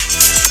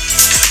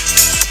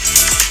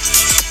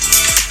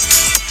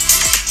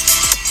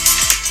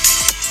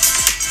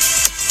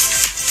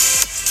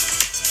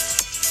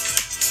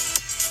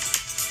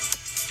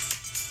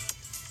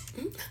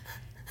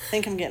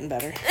think I'm getting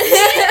better.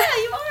 Yeah,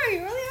 you are.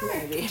 You really are.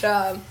 Maybe. Good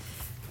job.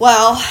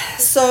 Well,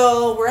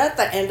 so we're at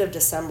the end of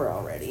December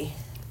already.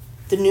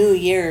 The new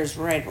year is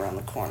right around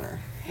the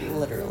corner,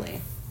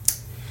 literally.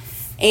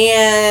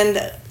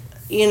 And,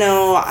 you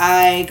know,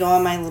 I go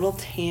on my little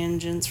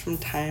tangents from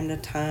time to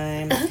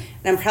time. And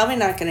I'm probably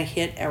not going to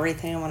hit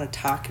everything I want to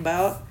talk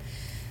about.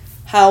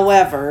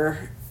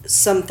 However,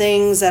 some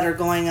things that are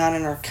going on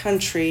in our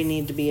country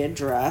need to be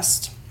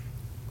addressed.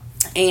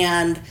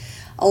 And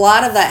a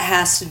lot of that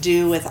has to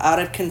do with out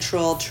of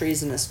control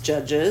treasonous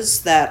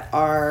judges that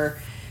are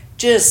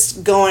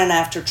just going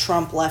after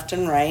Trump left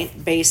and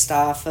right based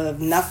off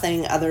of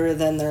nothing other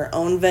than their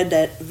own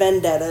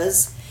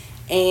vendettas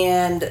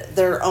and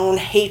their own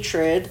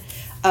hatred.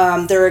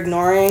 They're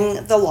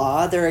ignoring the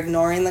law, they're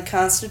ignoring the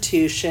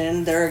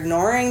Constitution, they're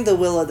ignoring the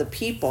will of the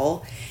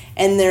people,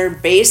 and they're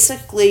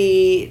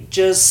basically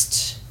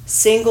just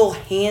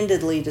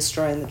single-handedly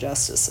destroying the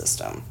justice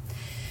system.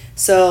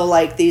 So,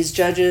 like, these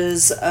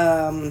judges,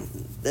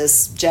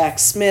 this Jack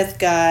Smith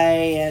guy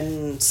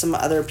and some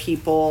other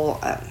people,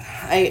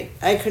 I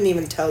couldn't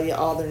even tell you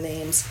all their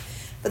names.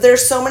 But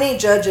there's so many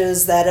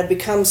judges that have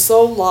become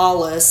so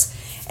lawless,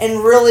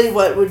 and really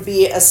what would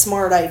be a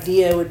smart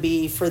idea would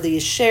be for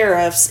these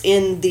sheriffs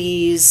in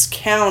these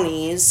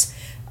counties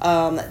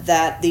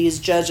that these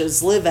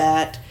judges live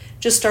at,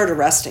 just start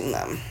arresting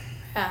them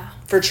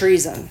for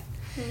treason.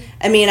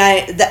 I mean,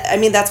 I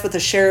mean that's what the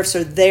sheriffs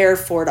are there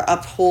for, to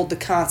uphold the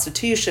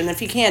Constitution.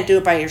 If you can't do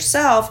it by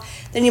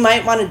yourself, then you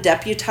might want to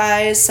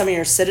deputize some of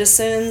your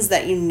citizens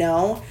that you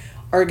know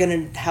are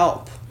going to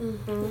help,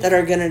 that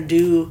are going to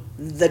do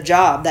the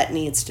job that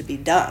needs to be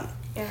done.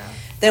 Yeah.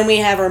 Then we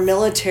have our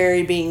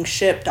military being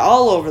shipped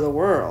all over the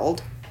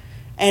world,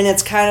 and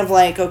it's kind of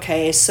like,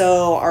 okay,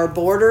 so our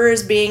border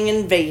is being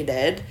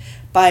invaded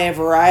by a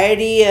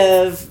variety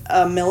of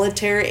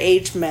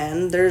military-aged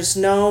men. There's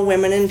no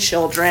women and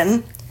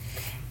children.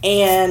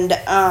 And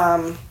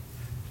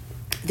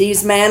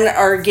these men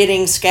are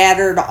getting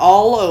scattered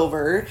all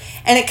over.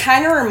 And it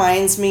kind of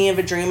reminds me of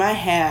a dream I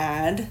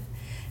had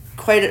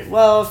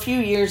a few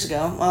years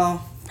ago.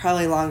 Well,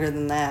 probably longer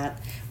than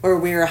that. Where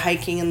we were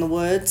hiking in the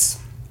woods.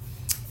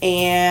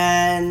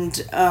 And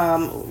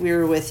we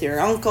were with your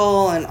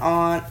uncle and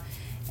aunt.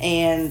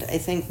 And I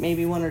think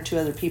maybe one or two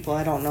other people.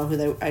 I don't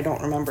know I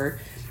don't remember.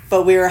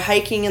 But we were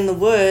hiking in the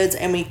woods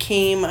and we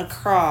came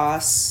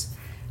across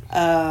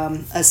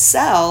a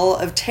cell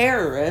of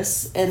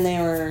terrorists, and they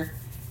were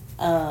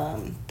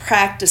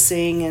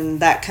practicing and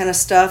that kind of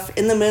stuff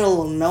in the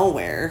middle of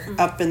nowhere,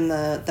 up in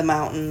the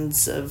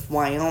mountains of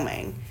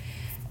Wyoming.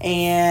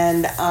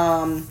 And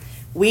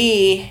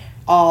we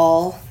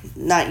all,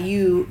 not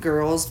you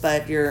girls,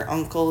 but your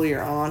uncle,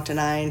 your aunt, and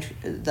I,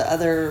 and the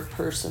other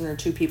person or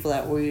two people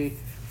that we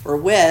were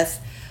with,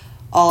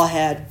 all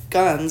had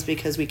guns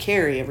because we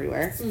carry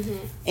everywhere.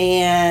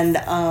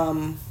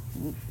 And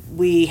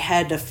we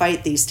had to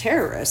fight these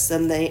terrorists,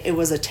 and it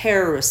was a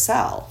terrorist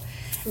cell.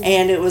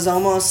 And it was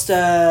almost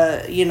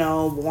a,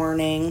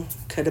 warning.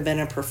 Could have been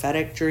a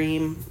prophetic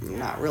dream. I'm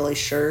not really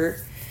sure.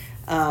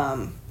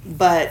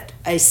 But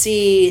I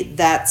see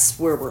that's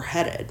where we're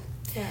headed.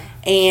 Yeah.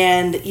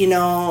 And,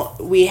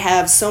 we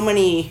have so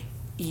many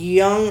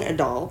young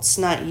adults,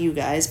 not you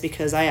guys,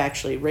 because I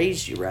actually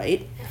raised you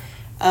right.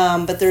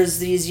 But there's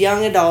these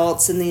young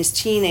adults and these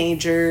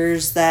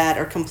teenagers that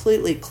are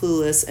completely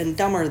clueless and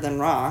dumber than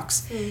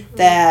rocks,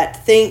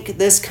 that think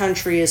this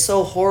country is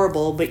so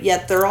horrible, but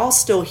yet they're all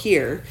still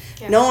here.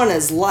 Yeah. No one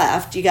has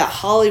left. You got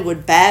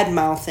Hollywood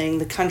bad-mouthing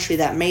the country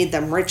that made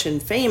them rich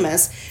and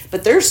famous,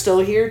 but they're still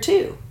here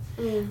too.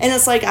 And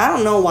it's like, I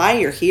don't know why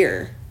you're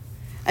here.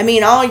 I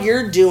mean, all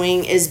you're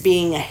doing is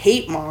being a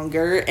hate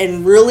monger,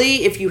 and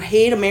really, if you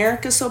hate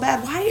America so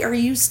bad, why are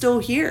you still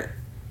here?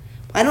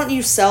 Why don't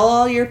you sell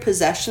all your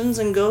possessions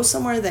and go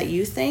somewhere that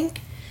you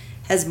think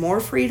has more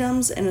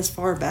freedoms and is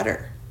far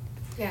better?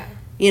 Yeah.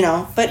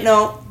 But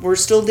no, we're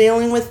still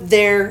dealing with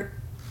their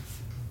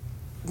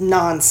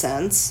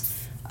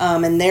nonsense,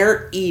 and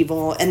their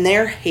evil and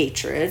their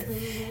hatred.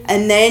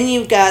 And then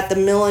you've got the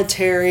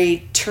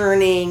military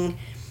turning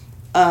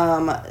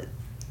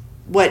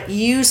what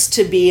used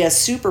to be a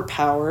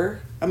superpower,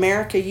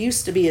 America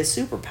used to be a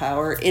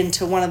superpower,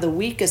 into one of the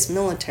weakest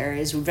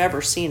militaries we've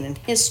ever seen in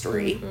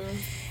history.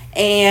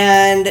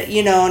 And,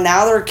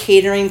 now they're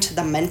catering to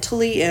the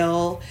mentally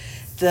ill,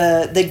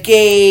 the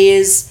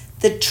gays,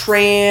 the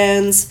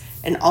trans,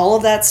 and all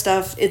of that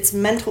stuff. It's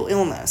mental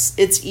illness.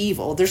 It's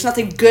evil. There's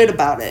nothing good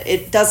about it.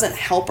 It doesn't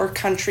help our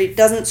country. It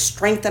doesn't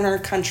strengthen our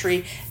country.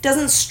 It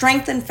doesn't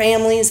strengthen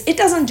families. It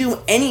doesn't do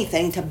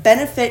anything to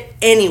benefit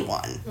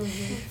anyone.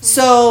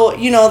 So,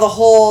 the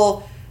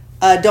whole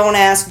don't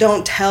ask,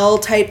 don't tell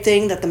type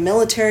thing that the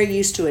military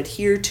used to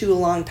adhere to a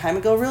long time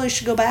ago really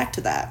should go back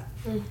to that.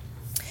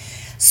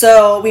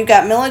 So we've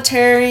got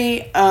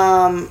military,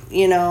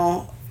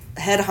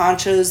 head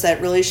honchos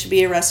that really should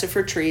be arrested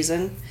for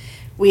treason.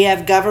 We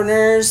have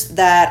governors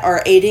that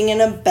are aiding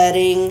and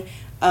abetting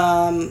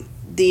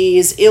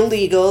these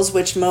illegals,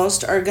 which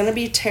most are going to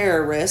be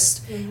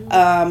terrorists.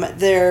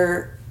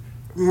 They're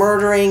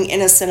murdering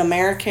innocent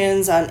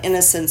Americans on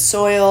innocent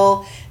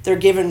soil. They're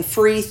giving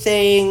free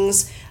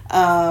things.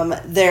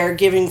 They're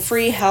giving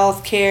free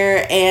health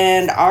care,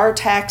 and our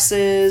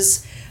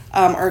taxes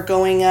are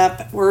going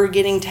up. We're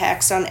getting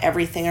taxed on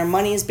everything. Our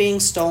money is being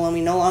stolen.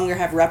 We no longer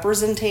have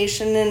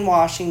representation in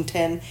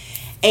Washington.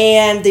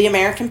 And the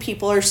American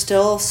people are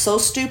still so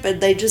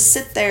stupid. They just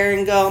sit there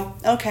and go,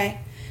 okay,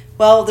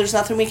 well, there's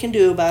nothing we can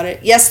do about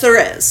it. Yes, there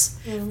is.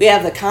 Mm-hmm. We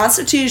have the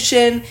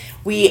Constitution.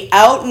 We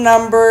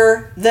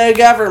outnumber the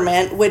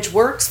government, which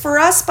works for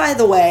us, by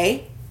the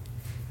way.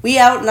 We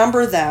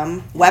outnumber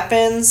them.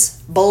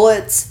 Weapons,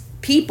 bullets,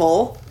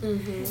 people.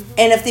 Mm-hmm.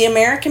 And if the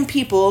American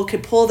people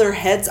could pull their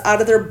heads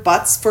out of their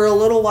butts for a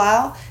little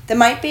while, they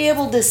might be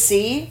able to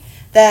see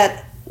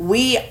that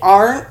we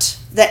aren't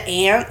the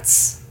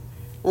ants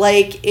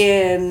like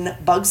in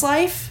Bug's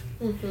Life,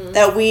 mm-hmm.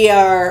 that we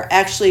are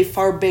actually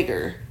far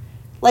bigger,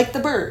 like the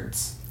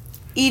birds,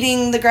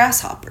 eating the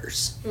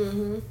grasshoppers.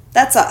 Mm-hmm.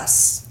 That's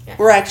us. Yeah.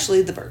 We're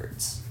actually the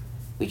birds.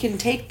 We can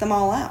take them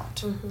all out.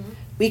 Mm-hmm.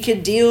 We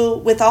could deal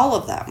with all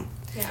of them.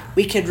 Yeah.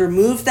 We could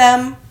remove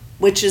them,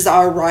 which is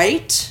our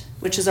right,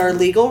 which is our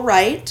legal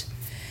right,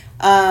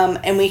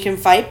 and we can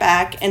fight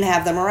back and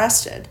have them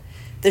arrested.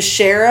 The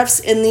sheriffs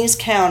in these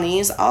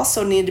counties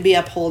also need to be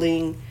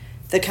upholding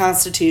the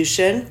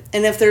Constitution,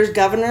 and if there's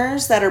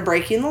governors that are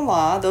breaking the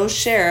law, those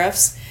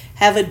sheriffs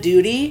have a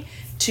duty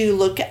to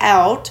look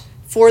out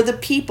for the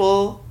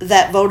people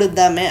that voted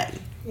them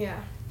in.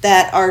 Yeah.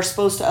 That are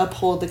supposed to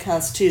uphold the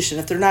Constitution.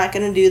 If they're not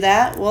going to do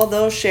that, well,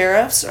 those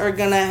sheriffs are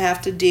going to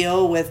have to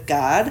deal with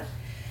God,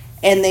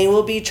 and they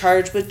will be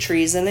charged with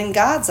treason in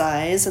God's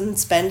eyes and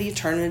spend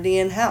eternity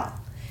in hell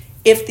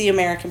if the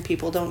American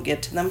people don't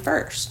get to them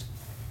first.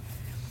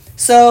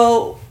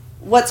 So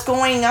what's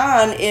going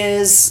on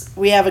is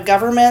we have a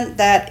government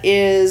that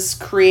is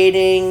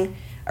creating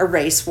a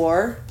race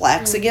war,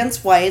 blacks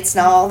against whites.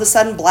 Now all of a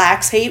sudden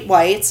blacks hate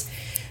whites.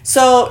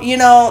 So,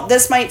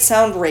 this might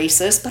sound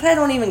racist, but I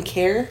don't even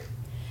care.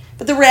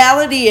 But the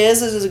reality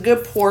is a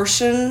good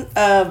portion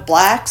of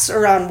blacks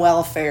are on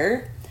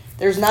welfare.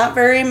 There's not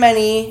very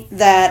many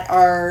that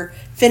are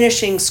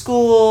finishing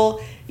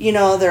school.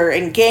 They're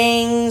in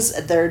gangs,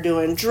 they're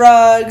doing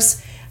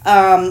drugs.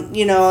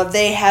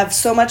 They have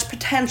so much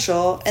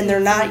potential and they're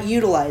not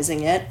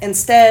utilizing it.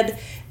 Instead,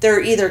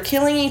 they're either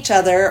killing each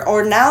other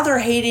or now they're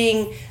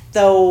hating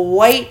the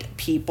white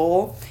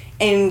people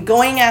and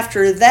going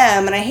after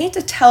them. And I hate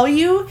to tell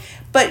you,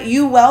 but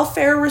you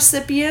welfare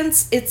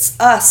recipients, it's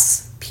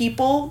us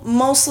people,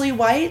 mostly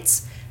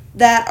whites,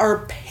 that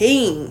are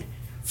paying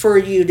for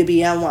you to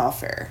be on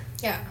welfare.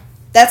 Yeah.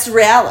 That's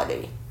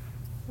reality.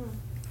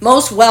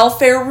 Most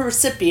welfare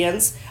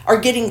recipients are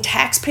getting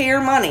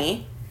taxpayer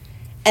money,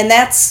 and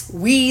that's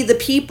we, the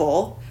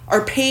people,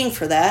 are paying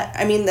for that.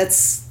 I mean,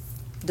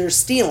 they're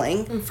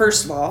stealing,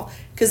 first of all,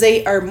 because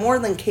they are more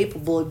than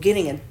capable of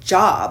getting a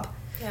job.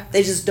 Yeah.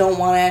 They just don't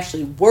want to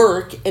actually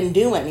work and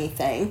do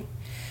anything.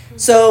 Mm-hmm.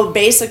 So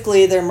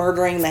basically, they're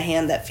murdering the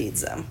hand that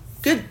feeds them.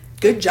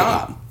 Good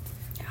job.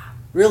 Yeah.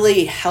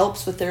 Really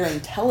helps with their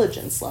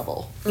intelligence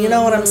level. You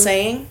know what I'm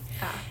saying?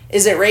 Yeah.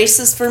 Is it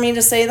racist for me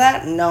to say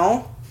that?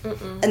 No.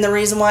 Mm-mm. And the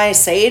reason why I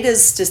say it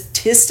is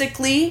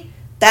statistically,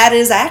 that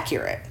is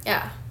accurate.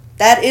 Yeah.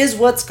 That is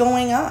what's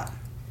going on.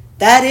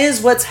 That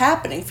is what's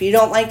happening. If you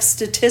don't like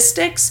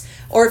statistics,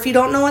 or if you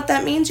don't know what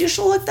that means, you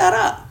should look that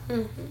up.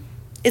 Mm-hmm.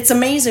 It's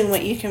amazing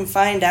what you can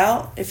find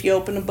out if you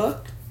open a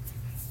book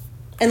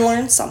and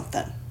learn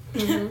something.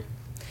 Mm-hmm.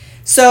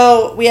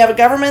 So we have a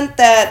government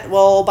that,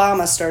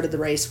 Obama started the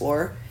race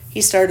war.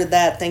 He started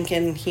that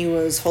thinking he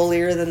was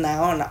holier than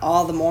thou, and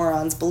all the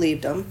morons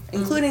believed him,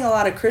 including a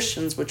lot of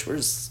Christians, which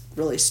was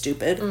really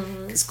stupid,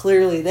 because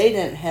clearly they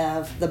didn't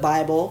have the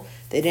Bible,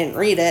 they didn't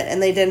read it,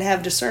 and they didn't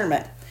have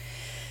discernment.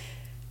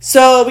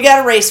 So we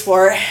got a race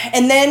war,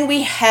 and then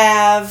we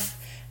have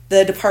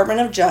the Department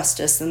of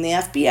Justice and the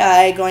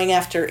FBI going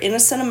after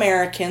innocent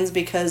Americans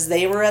because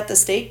they were at the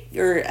state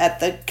or at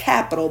the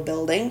Capitol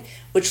building,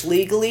 which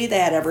legally they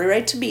had every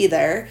right to be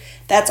there.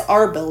 That's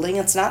our building.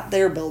 It's not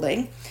their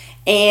building.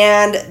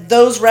 And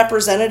those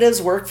representatives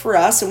work for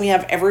us, and we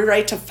have every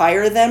right to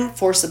fire them,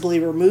 forcibly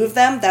remove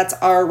them. That's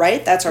our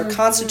right. That's our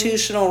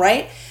constitutional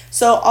right.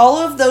 So all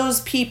of those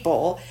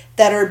people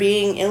that are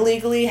being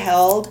illegally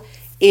held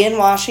in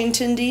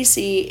Washington,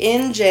 D.C.,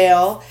 in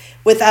jail,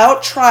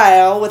 without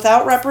trial,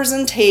 without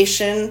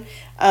representation,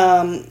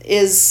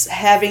 is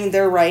having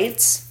their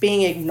rights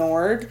being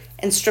ignored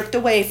and stripped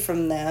away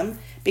from them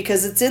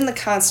because it's in the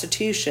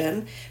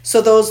Constitution.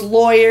 So those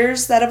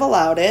lawyers that have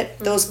allowed it,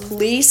 those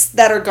police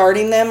that are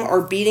guarding them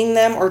or beating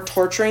them or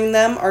torturing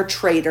them are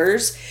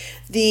traitors.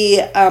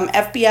 The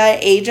FBI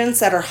agents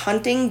that are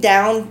hunting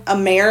down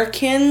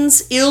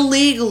Americans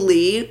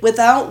illegally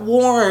without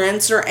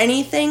warrants or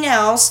anything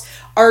else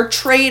are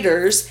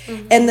traitors,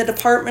 and the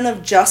Department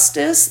of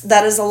Justice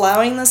that is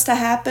allowing this to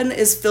happen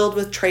is filled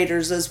with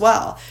traitors as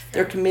well.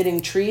 They're committing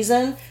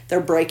treason,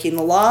 they're breaking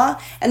the law,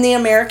 and the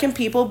American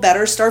people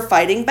better start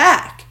fighting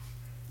back.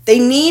 They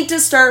need to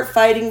start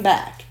fighting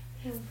back.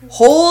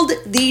 hold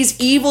these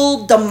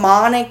evil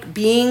demonic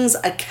beings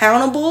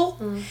accountable.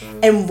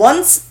 And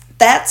once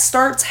that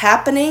starts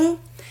happening,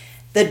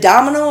 the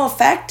domino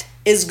effect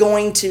is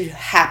going to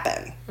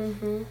happen.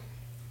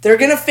 They're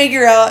going to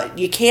figure out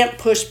you can't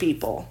push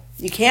people.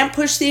 You can't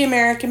push the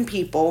American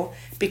people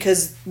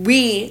because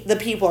we, the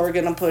people, are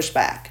going to push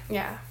back.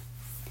 Yeah.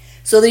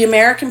 So the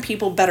American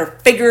people better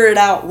figure it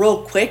out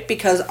real quick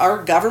because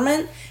our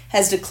government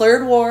has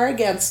declared war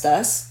against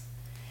us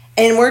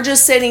and we're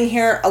just sitting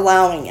here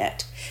allowing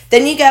it.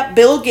 Then you got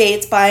Bill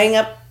Gates buying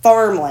up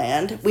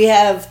farmland. We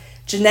have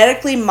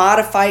genetically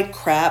modified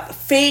crap,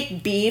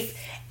 fake beef,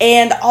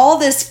 and all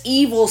this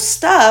evil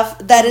stuff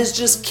that is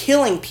just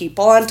killing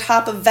people on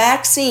top of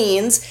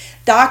vaccines,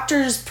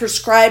 doctors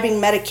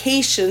prescribing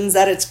medications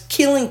that it's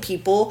killing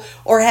people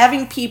or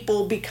having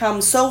people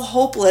become so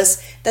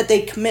hopeless that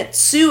they commit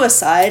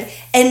suicide,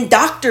 and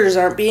doctors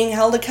aren't being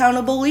held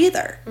accountable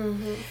either.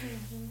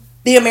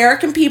 The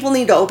American people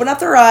need to open up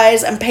their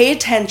eyes and pay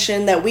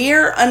attention that we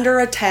are under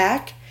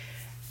attack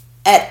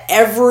at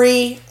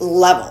every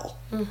level.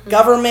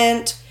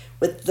 Government,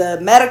 with the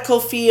medical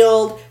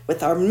field,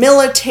 with our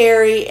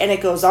military, and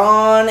it goes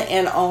on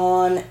and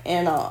on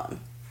and on.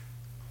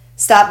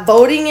 Stop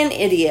voting in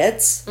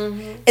idiots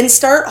and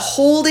start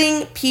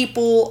holding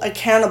people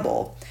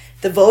accountable.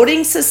 The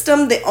voting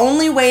system, the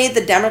only way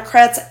the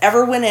Democrats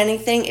ever win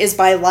anything is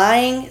by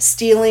lying,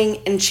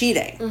 stealing, and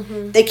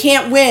cheating. They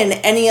can't win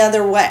any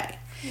other way.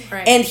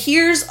 Right. And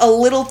here's a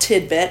little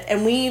tidbit,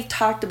 and we've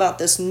talked about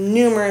this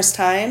numerous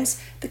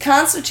times. The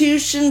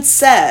Constitution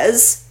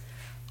says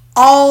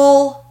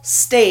all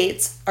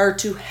states are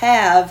to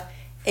have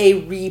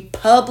a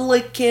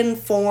Republican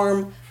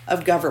form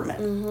of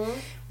government,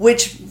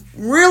 which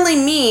really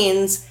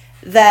means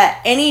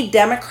that any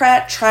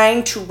Democrat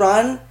trying to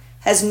run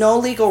has no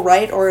legal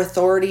right or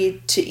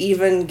authority to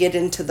even get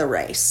into the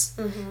race.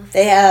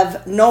 They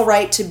have no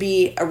right to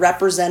be a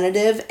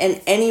representative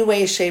in any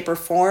way, shape, or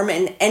form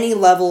in any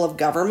level of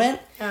government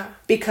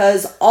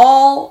because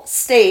all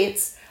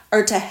states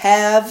are to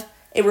have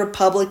a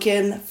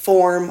Republican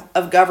form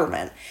of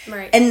government.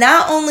 Right. And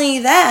not only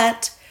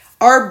that,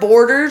 our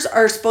borders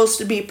are supposed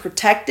to be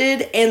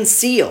protected and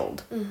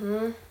sealed.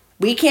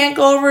 We can't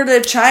go over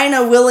to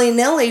China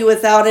willy-nilly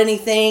without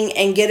anything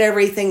and get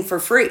everything for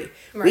free.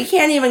 Right. We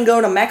can't even go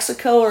to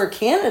Mexico or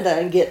Canada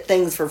and get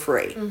things for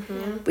free.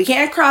 We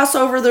can't cross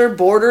over their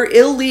border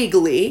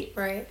illegally.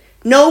 Right.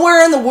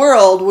 Nowhere in the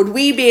world would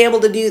we be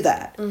able to do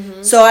that.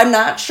 So I'm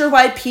not sure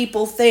why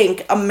people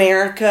think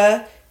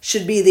America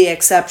should be the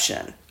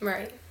exception.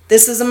 Right.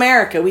 This is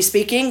America. We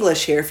speak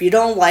English here. If you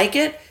don't like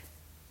it,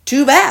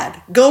 too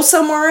bad. Go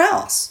somewhere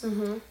else.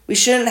 We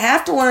shouldn't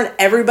have to learn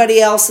everybody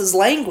else's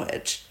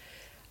language.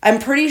 I'm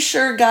pretty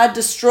sure God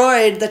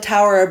destroyed the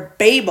Tower of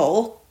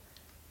Babel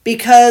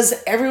because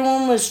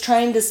everyone was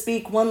trying to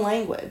speak one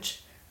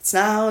language. It's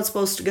not how it's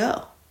supposed to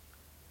go.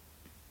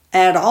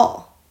 At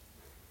all.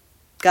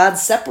 God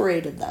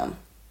separated them.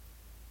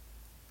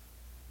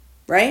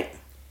 Right?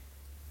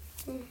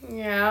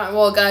 Yeah,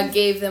 well, God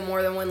gave them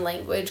more than one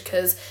language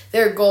because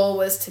their goal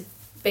was to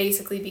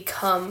basically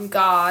become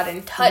God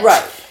and touch,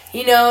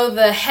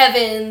 the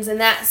heavens and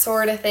that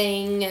sort of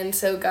thing. And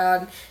so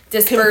God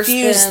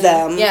dispersed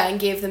them. Yeah, and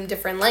gave them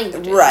different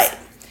languages. Right.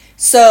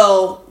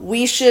 So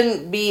we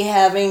shouldn't be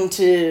having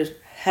to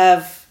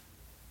have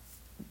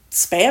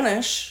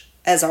Spanish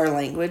as our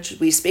language.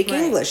 We speak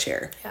English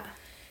here. Yeah.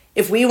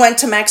 If we went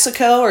to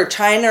Mexico or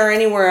China or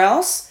anywhere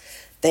else,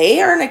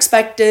 they aren't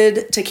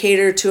expected to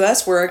cater to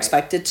us. We're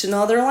expected to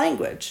know their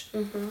language.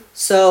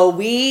 So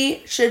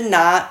we should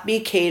not be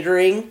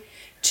catering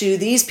to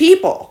these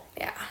people.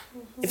 Yeah.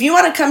 If you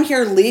want to come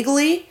here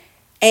legally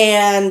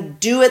and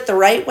do it the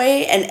right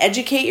way and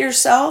educate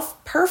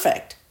yourself,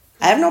 perfect.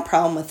 I have no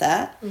problem with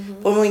that.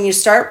 But when you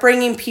start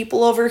bringing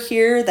people over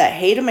here that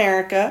hate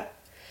America,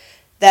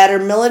 that are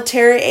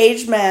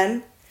military-aged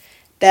men,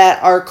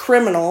 that are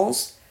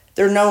criminals,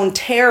 they're known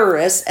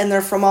terrorists, and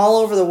they're from all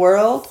over the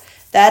world,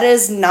 that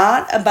is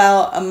not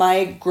about a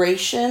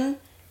migration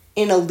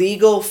in a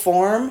legal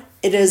form.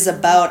 It is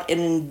about an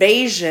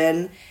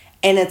invasion,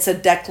 and it's a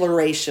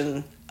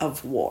declaration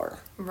of war.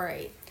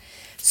 Right.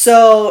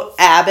 So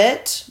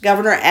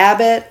Governor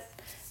Abbott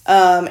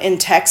in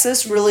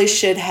Texas really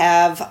should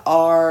have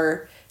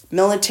our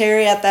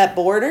military at that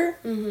border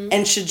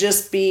and should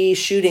just be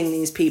shooting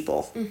these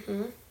people.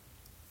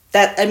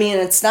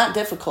 It's not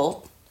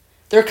difficult.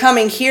 They're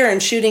coming here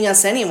and shooting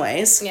us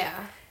anyways.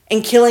 Yeah.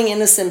 And killing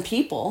innocent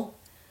people.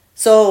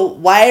 So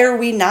why are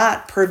we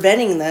not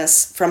preventing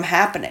this from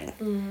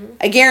happening?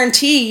 I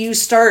guarantee you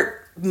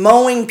start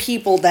mowing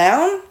people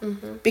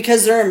down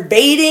because they're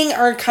invading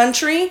our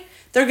country,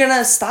 they're going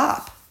to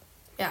stop.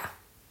 Yeah.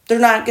 They're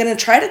not going to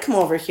try to come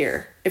over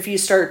here if you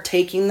start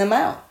taking them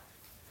out.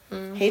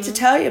 Hate to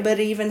tell you,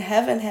 but even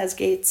heaven has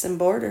gates and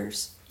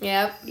borders.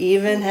 Yep.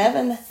 Even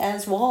heaven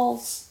has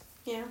walls.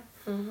 Yeah.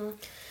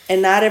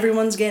 And not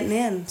everyone's getting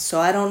in.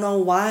 So I don't know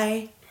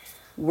why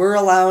we're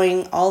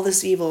allowing all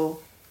this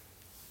evil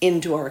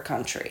into our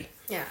country.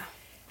 Yeah.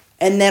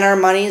 And then our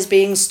money is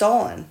being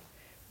stolen.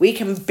 We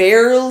can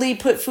barely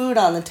put food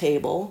on the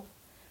table.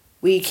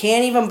 We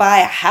can't even buy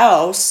a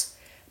house.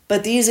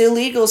 But these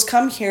illegals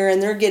come here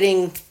and they're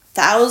getting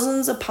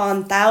thousands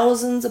upon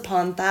thousands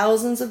upon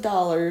thousands of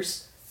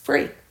dollars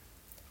free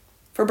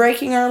for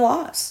breaking our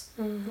laws.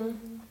 Mm-hmm.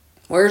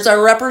 Where's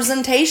our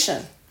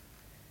representation?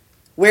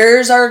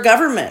 Where's our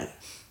government?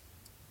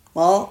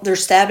 Well, they're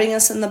stabbing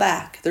us in the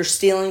back. They're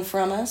stealing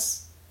from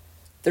us.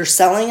 They're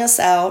selling us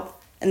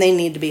out, and they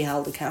need to be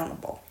held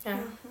accountable. Yeah.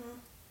 Mm-hmm.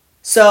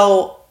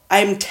 So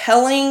I'm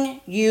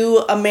telling you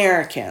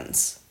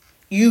Americans,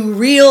 you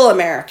real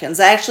Americans,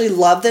 I actually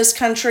love this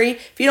country.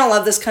 If you don't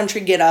love this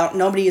country, get out.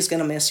 Nobody is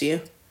going to miss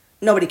you.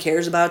 Nobody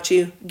cares about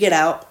you. Get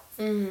out.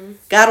 Mm-hmm.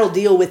 God will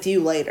deal with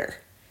you later.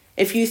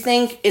 If you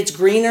think it's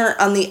greener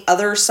on the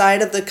other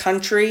side of the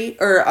country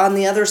or on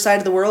the other side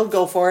of the world,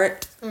 go for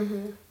it.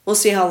 Mm-hmm. We'll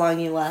see how long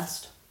you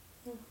last.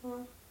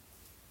 Mm-hmm.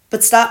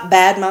 But stop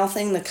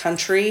bad-mouthing the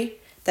country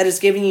that is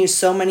giving you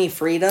so many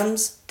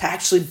freedoms to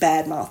actually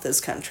bad-mouth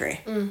this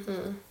country.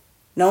 Mm-hmm.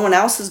 No one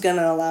else is going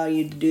to allow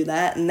you to do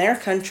that in their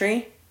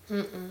country.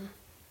 Mm-mm.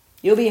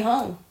 You'll be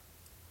hung.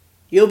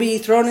 You'll be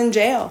thrown in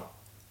jail.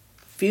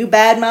 If you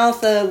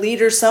badmouth a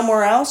leader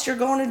somewhere else, you're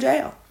going to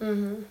jail.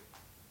 Mm-hmm.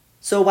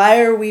 So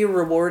why are we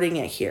rewarding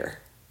it here?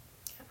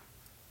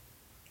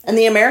 And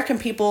the American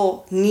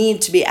people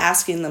need to be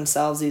asking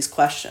themselves these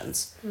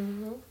questions.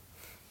 Mm-hmm.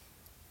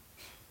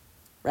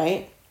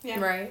 Right? Yeah.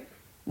 Right.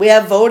 We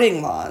have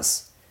voting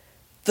laws.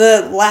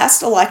 The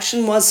last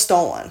election was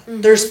stolen.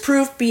 Mm-hmm. There's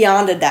proof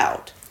beyond a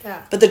doubt.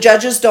 Yeah. But the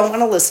judges don't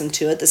want to listen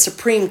to it. The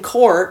Supreme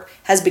Court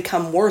has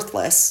become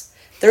worthless.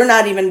 They're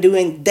not even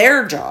doing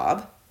their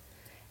job.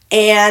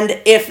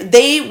 And if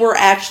they were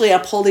actually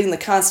upholding the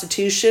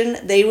Constitution,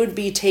 they would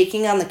be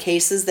taking on the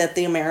cases that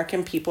the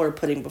American people are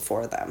putting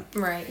before them.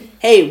 Right.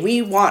 Hey,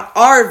 we want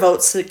our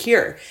votes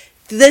secure.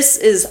 This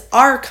is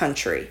our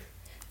country.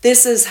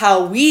 This is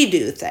how we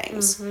do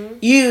things. Mm-hmm.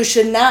 You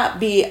should not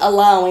be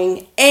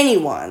allowing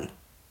anyone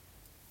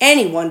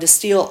to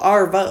steal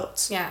our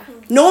votes. Yeah.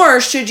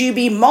 Nor should you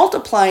be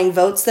multiplying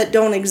votes that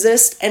don't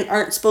exist and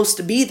aren't supposed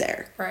to be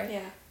there. Right.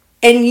 Yeah.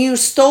 And you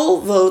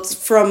stole votes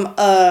from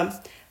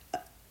a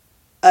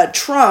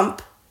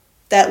Trump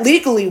that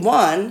legally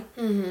won,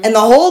 mm-hmm. and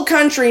the whole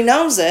country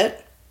knows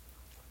it,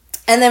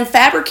 and then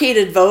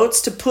fabricated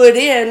votes to put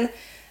in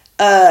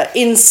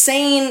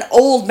insane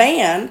old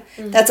man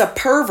mm-hmm. that's a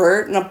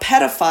pervert and a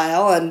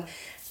pedophile and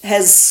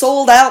has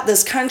sold out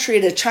this country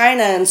to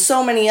China and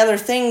so many other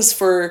things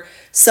for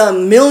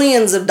some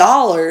millions of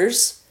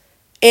dollars,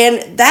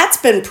 and that's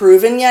been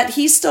proven, yet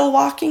he's still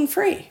walking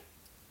free.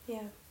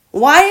 Yeah.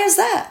 Why is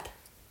that?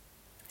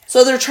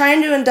 So they're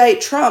trying to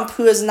indict Trump,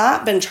 who has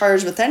not been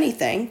charged with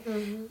anything.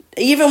 Mm-hmm.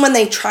 Even when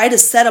they try to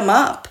set him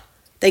up,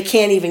 they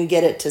can't even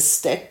get it to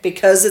stick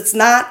because it's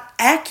not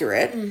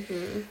accurate.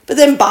 Mm-hmm. But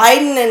then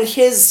Biden and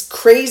his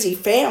crazy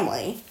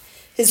family,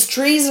 his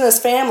treasonous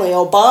family,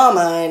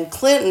 Obama and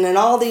Clinton and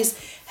all these,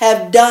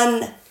 have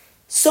done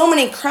so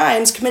many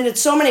crimes, committed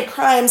so many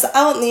crimes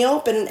out in the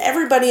open, and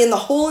everybody in the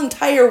whole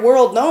entire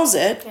world knows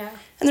it, yeah.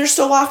 and they're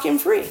still walking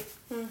free.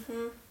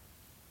 Mm-hmm.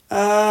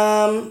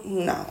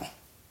 No.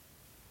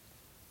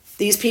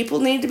 These people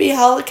need to be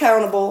held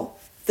accountable.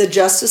 The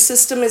justice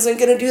system isn't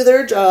going to do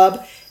their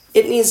job.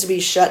 It needs to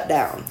be shut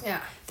down. Yeah.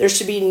 There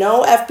should be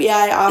no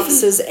FBI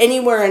offices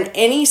anywhere in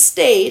any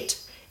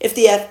state if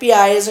the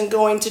FBI isn't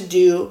going to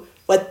do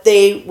what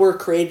they were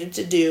created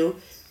to do,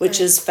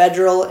 which is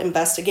federal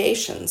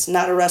investigations,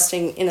 not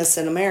arresting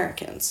innocent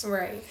Americans.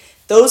 Right.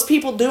 Those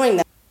people doing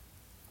that.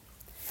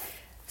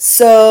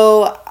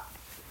 So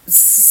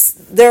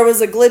there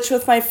was a glitch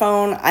with my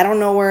phone. I don't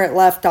know where it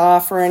left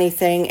off or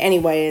anything.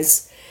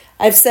 Anyways,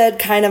 I've said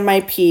kind of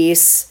my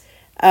piece.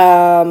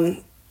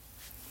 I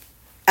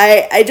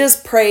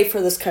just pray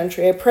for this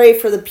country. I pray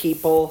for the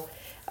people.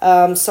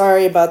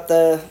 Sorry about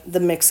the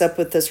mix-up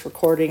with this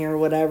recording or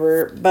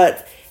whatever,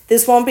 but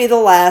this won't be the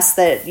last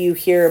that you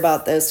hear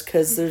about this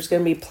because there's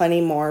going to be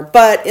plenty more.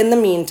 But in the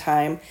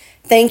meantime,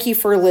 thank you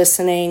for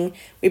listening.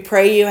 We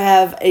pray you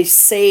have a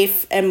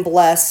safe and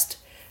blessed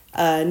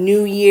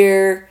New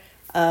Year,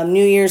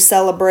 New Year's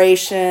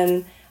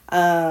celebration.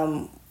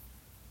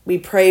 We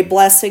pray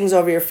blessings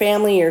over your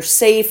family, your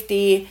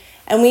safety,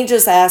 and we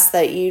just ask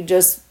that you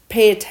just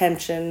pay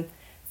attention,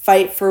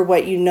 fight for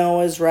what you know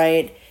is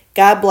right.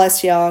 God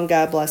bless y'all, and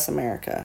God bless America.